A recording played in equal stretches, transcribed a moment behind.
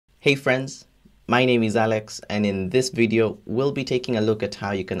Hey friends, my name is Alex, and in this video, we'll be taking a look at how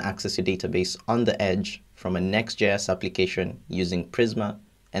you can access your database on the edge from a Next.js application using Prisma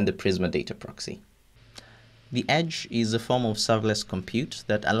and the Prisma Data Proxy. The edge is a form of serverless compute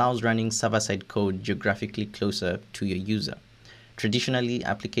that allows running server-side code geographically closer to your user. Traditionally,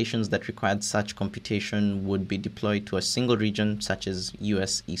 applications that required such computation would be deployed to a single region such as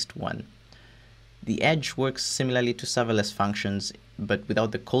US East 1. The edge works similarly to serverless functions, but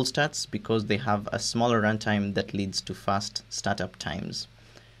without the cold starts because they have a smaller runtime that leads to fast startup times.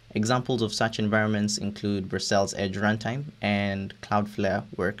 Examples of such environments include Vercel's Edge runtime and Cloudflare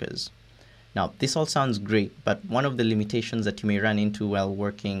workers. Now, this all sounds great, but one of the limitations that you may run into while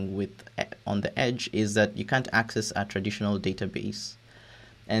working on the edge is that you can't access a traditional database.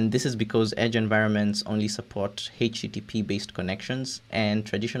 And this is because edge environments only support HTTP-based connections, and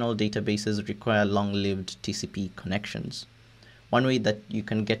traditional databases require long-lived TCP connections. One way that you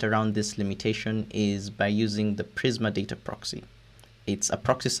can get around this limitation is by using the Prisma Data Proxy. It's a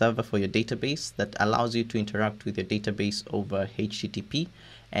proxy server for your database that allows you to interact with your database over HTTP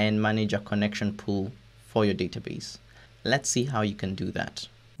and manage a connection pool for your database. Let's see how you can do that.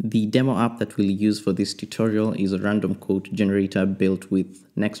 The demo app that we'll use for this tutorial is a random quote generator built with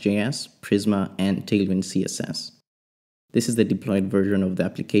Next.js, Prisma, and Tailwind CSS. This is the deployed version of the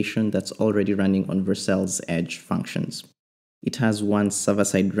application that's already running on Vercel's Edge functions. It has one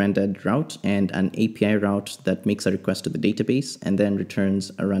server-side rendered route and an API route that makes a request to the database and then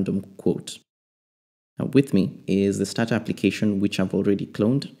returns a random quote. Now with me is the starter application, which I've already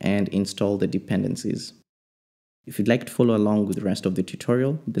cloned and installed the dependencies. If you'd like to follow along with the rest of the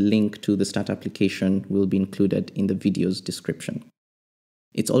tutorial, the link to the starter application will be included in the video's description.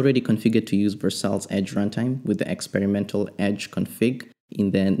 It's already configured to use Vercel's Edge runtime with the experimental edge config in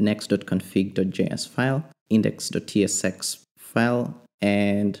the next.config.js file, index.tsx file,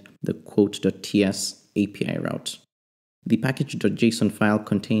 and the quote.ts API route. The package.json file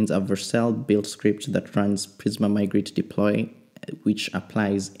contains a Vercel build script that runs Prisma migrate deploy, which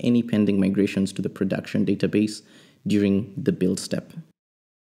applies any pending migrations to the production database during the build step.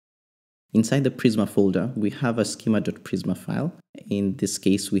 Inside the Prisma folder, we have a schema.prisma file. In this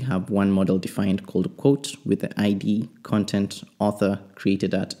case, we have one model defined called quote with the ID, content, author,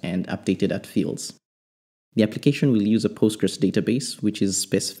 created at, and updated at fields. The application will use a Postgres database, which is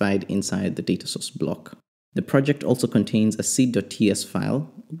specified inside the data source block. The project also contains a seed.ts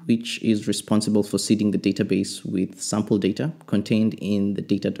file, which is responsible for seeding the database with sample data contained in the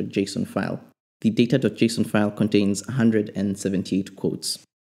data.json file. The data.json file contains 178 quotes.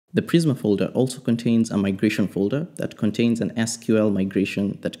 The Prisma folder also contains a migration folder that contains an SQL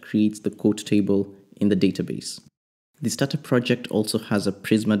migration that creates the quote table in the database. The starter project also has a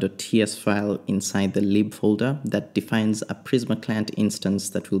prisma.ts file inside the lib folder that defines a Prisma client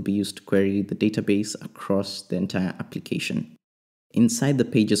instance that will be used to query the database across the entire application. Inside the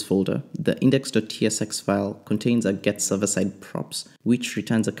pages folder, the index.tsx file contains a get server-side props, which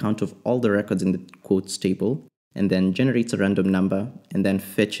returns a count of all the records in the quotes table, and then generates a random number, and then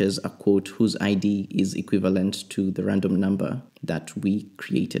fetches a quote whose ID is equivalent to the random number that we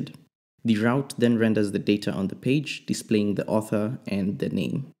created. The route then renders the data on the page, displaying the author and the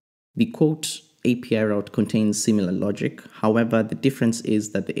name. The quote API route contains similar logic. However, the difference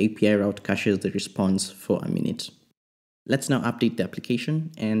is that the API route caches the response for a minute. Let's now update the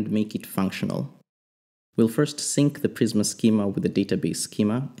application and make it functional. We'll first sync the Prisma schema with the database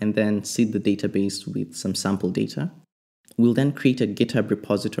schema and then seed the database with some sample data. We'll then create a GitHub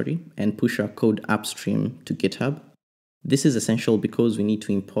repository and push our code upstream to GitHub. This is essential because we need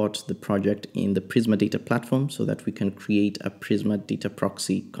to import the project in the Prisma Data Platform so that we can create a Prisma Data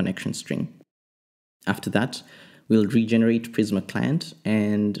Proxy connection string. After that, we'll regenerate Prisma Client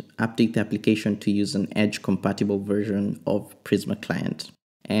and update the application to use an edge-compatible version of Prisma Client.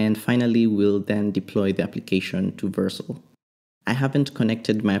 And finally, we'll then deploy the application to Vercel. I haven't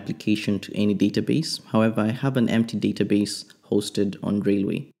connected my application to any database. However, I have an empty database hosted on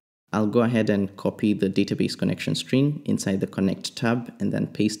Railway. I'll go ahead and copy the database connection string inside the connect tab and then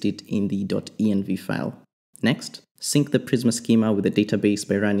paste it in the .env file. Next, sync the Prisma schema with the database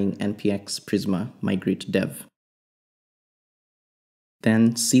by running npx prisma migrate dev.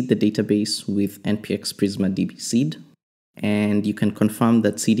 Then seed the database with npx prisma dbseed, and you can confirm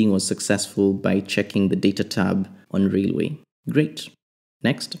that seeding was successful by checking the data tab on Railway. Great.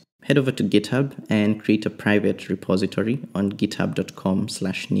 Next, head over to GitHub and create a private repository on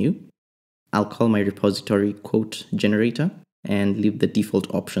github.com/new. I'll call my repository quote generator and leave the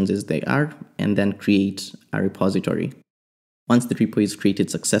default options as they are, and then create a repository. Once the repo is created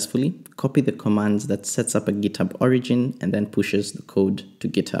successfully, copy the commands that sets up a GitHub origin and then pushes the code to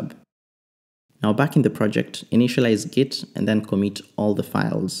GitHub. Now back in the project, initialize Git and then commit all the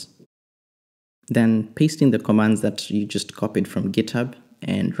files. Then paste in the commands that you just copied from GitHub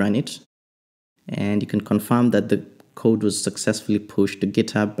and run it. And you can confirm that the code was successfully pushed to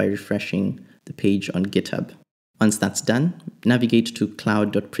GitHub by refreshing the page on GitHub. Once that's done, navigate to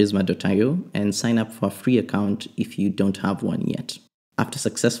cloud.prisma.io and sign up for a free account if you don't have one yet. After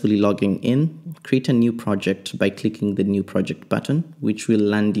successfully logging in, create a new project by clicking the New Project button, which will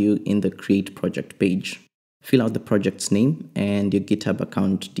land you in the Create Project page. Fill out the project's name and your GitHub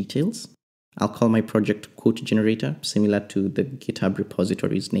account details. I'll call my project Quote Generator, similar to the GitHub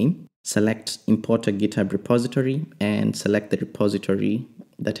repository's name. Select Import a GitHub repository and select the repository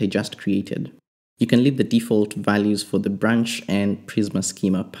that I just created. You can leave the default values for the branch and Prisma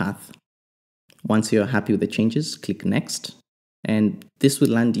schema path. Once you're happy with the changes, click Next, and this will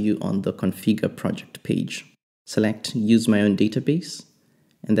land you on the Configure Project page. Select Use My Own Database,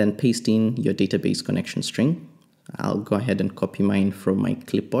 and then paste in your database connection string. I'll go ahead and copy mine from my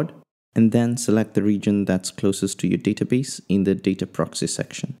clipboard, and then select the region that's closest to your database in the Data Proxy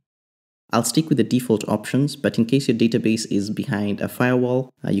section. I'll stick with the default options, but in case your database is behind a firewall,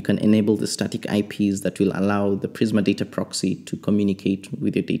 you can enable the static IPs that will allow the Prisma Data Proxy to communicate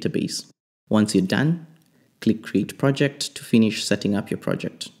with your database. Once you're done, click Create Project to finish setting up your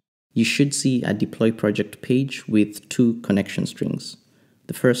project. You should see a Deploy Project page with two connection strings.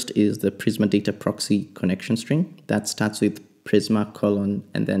 The first is the Prisma Data Proxy connection string that starts with Prisma :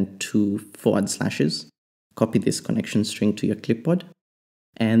 and then 2/. Copy this connection string to your clipboard.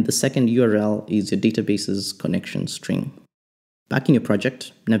 And the second URL is your database's connection string. Back in your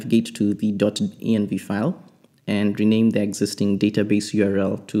project, navigate to the .env file and rename the existing database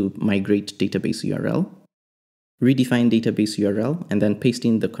URL to migrate database URL. Redefine database URL and then paste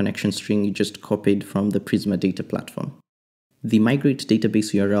in the connection string you just copied from the Prisma Data platform. The migrate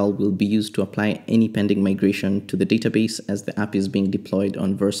database URL will be used to apply any pending migration to the database as the app is being deployed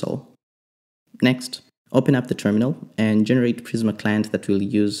on Vercel. Next, open up the terminal and generate Prisma client that will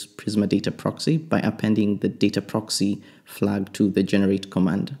use Prisma Data Proxy by appending the Data Proxy flag to the generate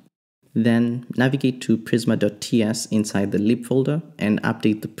command. Then navigate to prisma.ts inside the lib folder and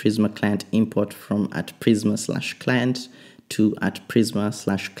update the Prisma client import from @prisma/client to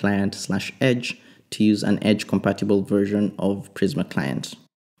 @prisma/client/edge to use an edge compatible version of Prisma client.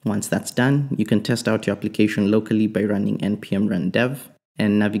 Once that's done, you can test out your application locally by running npm run dev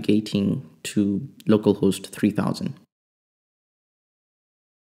and navigating to localhost 3000.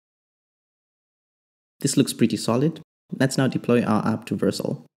 This looks pretty solid. Let's now deploy our app to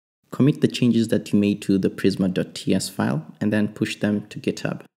Vercel. Commit the changes that you made to the prisma.ts file and then push them to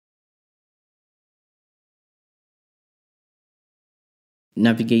GitHub.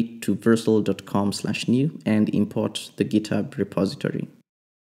 Navigate to vercel.com/new and import the GitHub repository.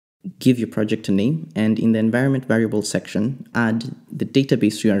 Give your project a name, and in the environment variable section, add the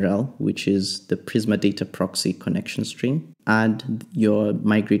database URL, which is the Prisma Data Proxy connection string. Add your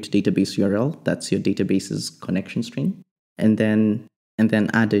migrate database URL, that's your database's connection string, and then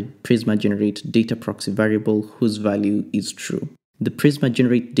add a Prisma generate data proxy variable whose value is true. The Prisma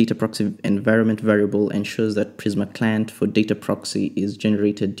generate data proxy environment variable ensures that Prisma client for data proxy is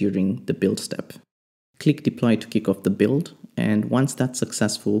generated during the build step. Click deploy to kick off the build, and once that's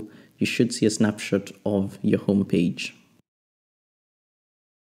successful, you should see a snapshot of your home page.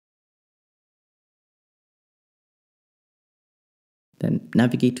 Then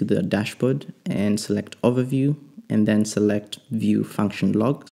navigate to the dashboard and select Overview, and then select View Function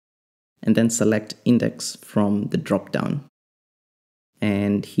Logs, and then select Index from the dropdown.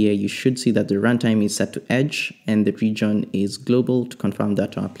 And here you should see that the runtime is set to edge and the region is global to confirm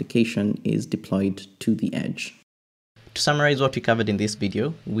that our application is deployed to the edge. To summarize what we covered in this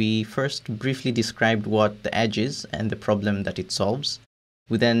video, we first briefly described what the edge is and the problem that it solves.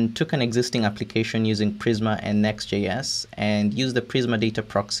 We then took an existing application using Prisma and Next.js and used the Prisma Data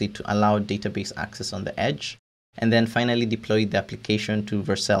Proxy to allow database access on the edge, and then finally deployed the application to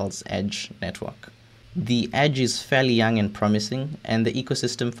Vercel's edge network. The edge is fairly young and promising, and the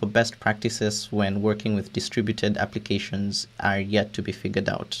ecosystem for best practices when working with distributed applications are yet to be figured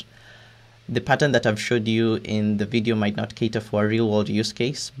out. The pattern that I've showed you in the video might not cater for a real-world use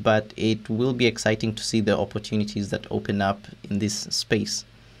case, but it will be exciting to see the opportunities that open up in this space.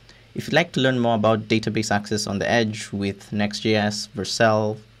 If you'd like to learn more about database access on the edge with Next.js,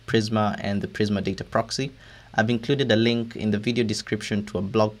 Vercel, Prisma, and the Prisma Data Proxy, I've included a link in the video description to a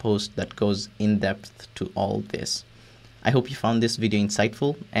blog post that goes in depth to all this. I hope you found this video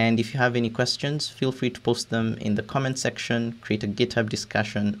insightful, and if you have any questions, feel free to post them in the comment section, create a GitHub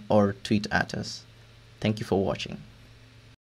discussion, or tweet at us. Thank you for watching.